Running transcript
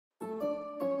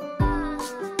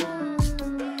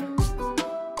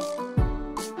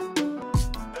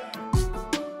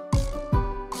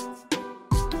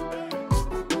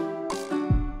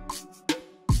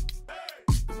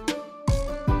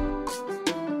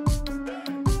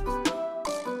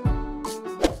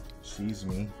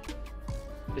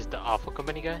Alpha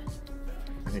Company guy?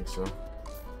 I think so. Is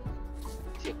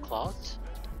he a Claws?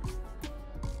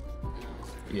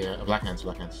 Yeah, Black Hands,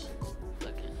 Black Hands.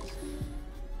 Black Hands.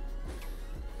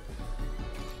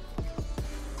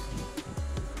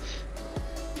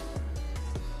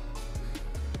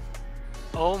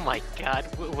 Oh my god,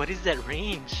 what is that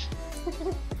range?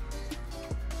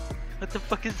 What the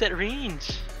fuck is that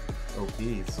range? OP,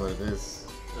 that's what it is.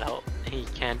 No, he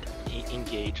can't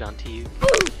engage onto you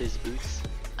with his boots.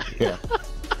 Yeah.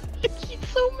 He's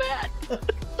so mad!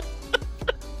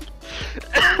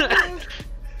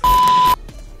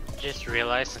 Just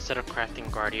realized instead of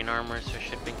crafting Guardian armors, we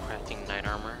should have been crafting Knight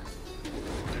armor.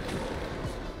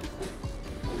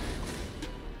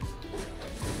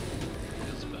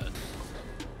 Feels bad.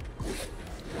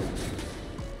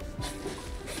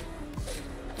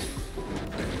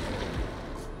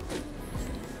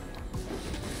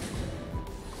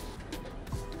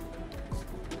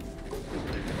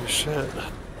 Shit.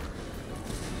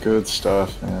 Good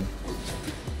stuff, man.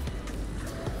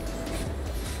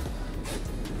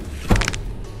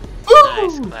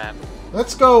 Nice clap.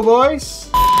 Let's go, boys!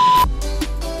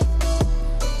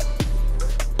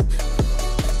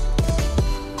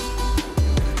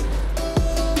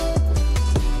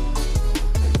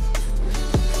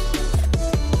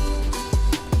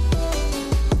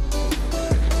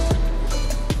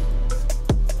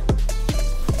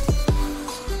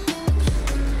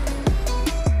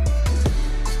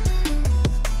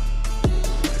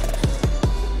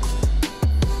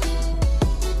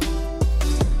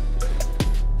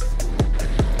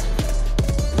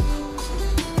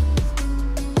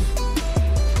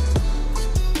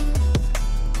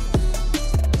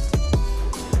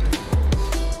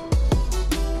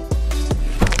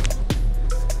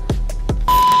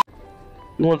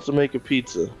 Who wants to make a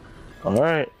pizza?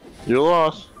 Alright, you're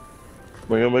lost.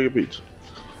 We're gonna make a pizza.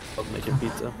 I'll make a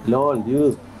pizza. Lol,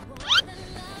 dude.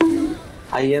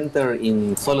 I enter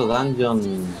in solo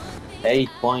dungeon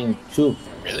 8.2.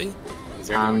 Really? Is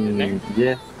there anyone in there?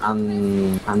 Yeah,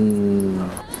 and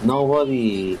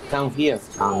nobody come here,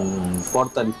 and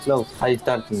portal is closed. I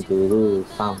starting to do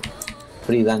some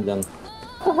free dungeon.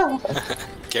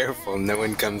 Careful, no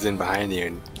one comes in behind you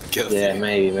and kills Yeah, you.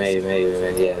 maybe,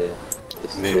 yeah.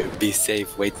 Maybe be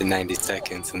safe, wait the 90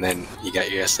 seconds, and then you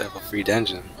got yourself a free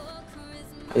dungeon.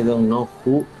 I don't know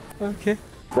who. Okay.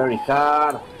 Very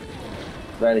hard.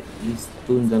 This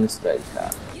dungeon is very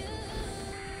hard.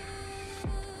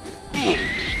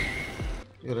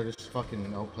 Yeah, they just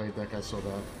fucking outplayed that guy so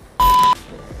bad.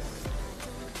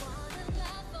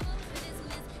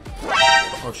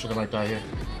 Oh shit, I might die here.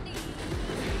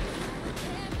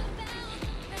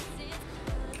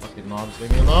 Fucking mobs,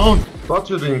 leave me alone! What,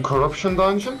 you're doing corruption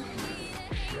dungeon?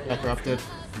 Yeah, corrupted.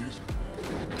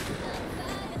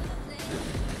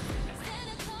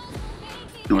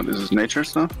 What, this is nature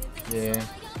stuff? Yeah.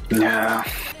 Yeah.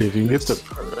 If you can get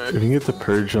the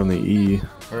purge on the E,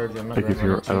 Purge, I'm not like if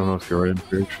you're, I don't know if you're running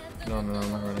purge. No, I'm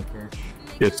not running Purge.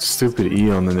 Yeah, it's stupid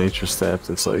E on the nature staff.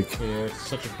 It's like Yeah, it's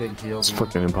such a big deal. it's dude.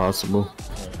 fucking impossible. Yeah,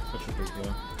 it's such a big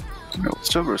deal. No,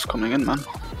 silver's coming in, man.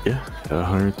 Yeah,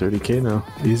 got 130k now,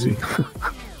 easy.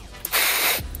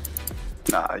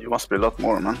 Nah, you must be a lot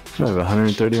more, man. I have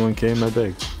 131k in my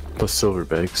bag, plus silver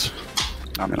bags.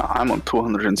 I mean, I'm on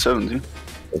 270.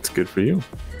 That's good for you.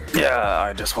 Yeah,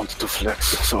 I just wanted to flex,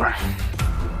 sorry.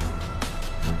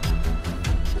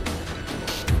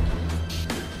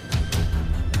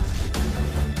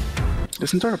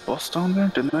 Isn't there a boss down there?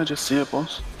 Didn't I just see a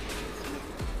boss?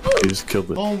 You just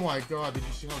killed it. Oh my god, did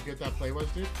you see how good that play was,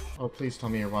 dude? Oh, please tell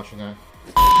me you're watching that.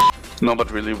 No,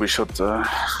 but really, we should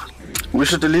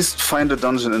at least find a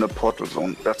dungeon in a portal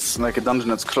zone. That's like a dungeon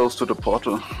that's close to the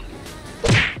portal.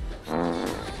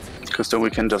 Because then we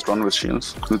can just run with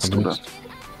shields. Let's do that.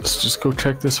 Let's just go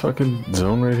check this fucking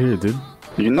zone right here, dude.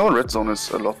 You know red zone is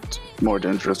a lot more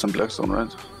dangerous than black zone,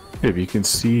 right? Yeah, but you can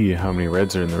see how many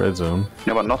reds are in the red zone.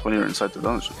 Yeah, but not when you're inside the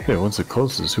dungeon. Yeah, once it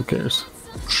closes, who cares?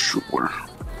 Sure.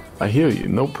 I heal you,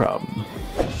 no problem.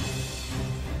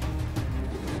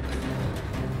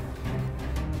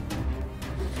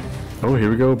 Oh, here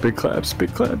we go, big claps,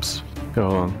 big claps. Go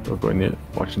on, don't go in yet.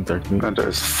 Watching dark meat. And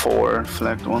there's 4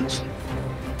 flagged ones.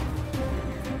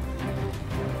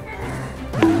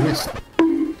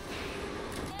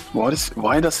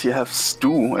 Why does he have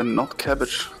stew and not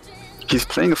cabbage? He's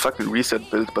playing a fucking reset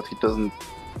build, but he doesn't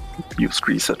use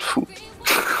reset food.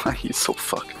 He's so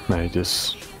fucked. Nah,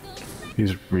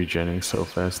 he's regenerating so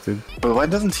fast, dude. But why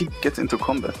doesn't he get into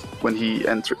combat when he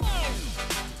enters?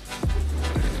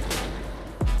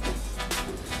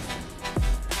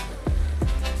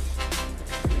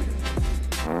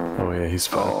 Oh yeah, he's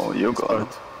fucked. Oh, you got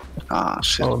it. Ah,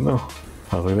 shit. Oh no.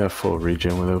 Oh, look at that full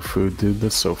regen without food, dude.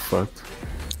 That's so fucked.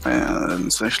 Yeah,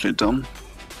 it's actually dumb.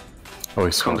 Oh,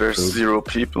 he's When there's 0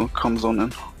 people, comes on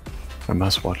in. I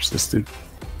must watch this, dude.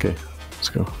 Okay, let's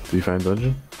go. Do you find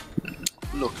dungeon?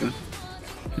 Looking.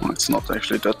 Well, it's not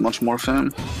actually that much more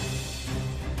fam.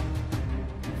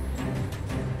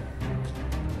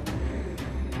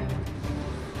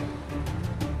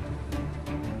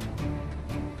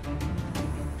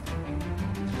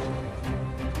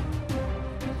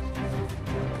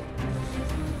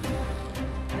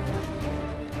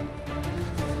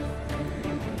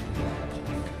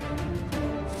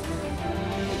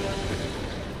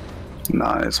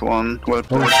 Nice one. Well Oh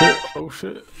played. shit! Oh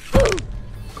shit!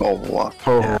 Oh, what?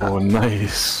 Oh,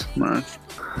 nice. Nice.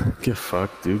 Get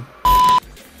fucked, dude.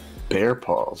 Bear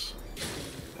paws.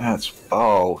 That's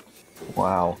oh,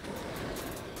 wow.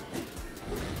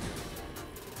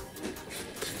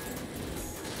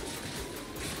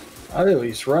 Oh,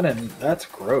 he's running. That's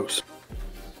gross.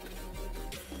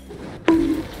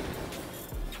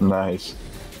 Nice.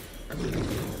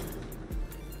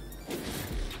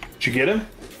 Did you get him?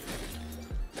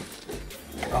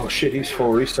 Oh shit, he's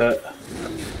full reset.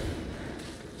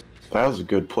 That was a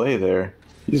good play there.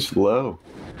 He's low.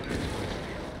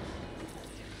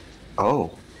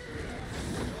 Oh.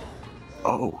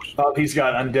 Oh. Oh, he's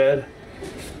got undead.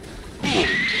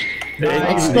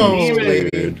 Let's The go, demon.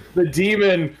 baby. The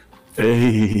demon.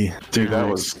 Hey, Dude, that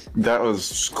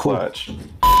was clutch.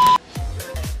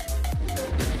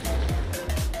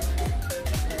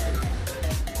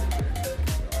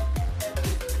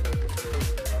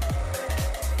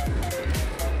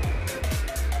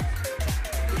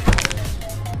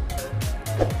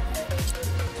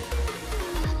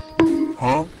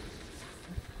 Huh?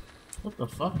 What the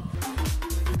fuck?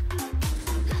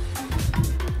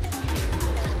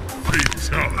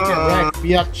 Get wrecked,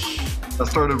 bitch. I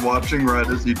started watching right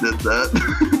as you did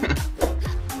that.